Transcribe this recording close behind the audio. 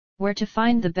Where to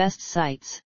find the best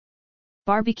sites.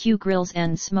 Barbecue grills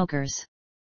and smokers.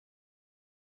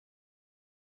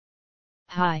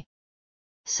 Hi.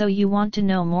 So you want to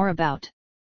know more about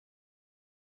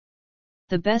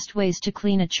the best ways to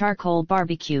clean a charcoal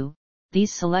barbecue?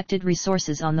 These selected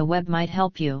resources on the web might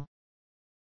help you.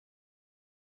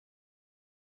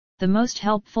 The most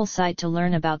helpful site to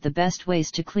learn about the best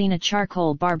ways to clean a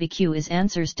charcoal barbecue is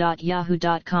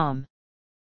answers.yahoo.com.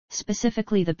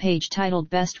 Specifically the page titled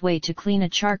Best Way to Clean a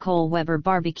Charcoal Weber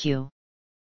Barbecue.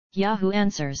 Yahoo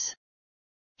Answers.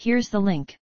 Here's the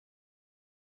link.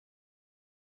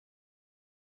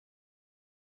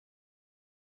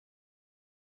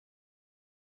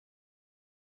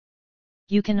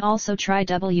 You can also try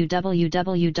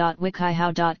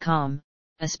www.wikihow.com,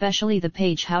 especially the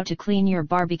page How to Clean Your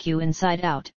Barbecue Inside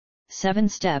Out, 7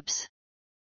 Steps.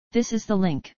 This is the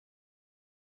link.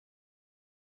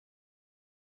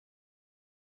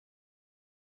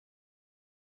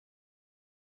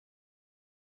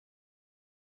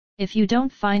 If you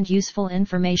don't find useful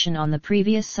information on the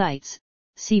previous sites,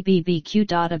 see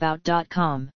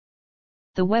bbq.about.com.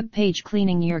 The web page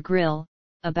Cleaning Your Grill,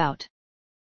 About.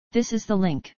 This is the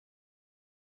link.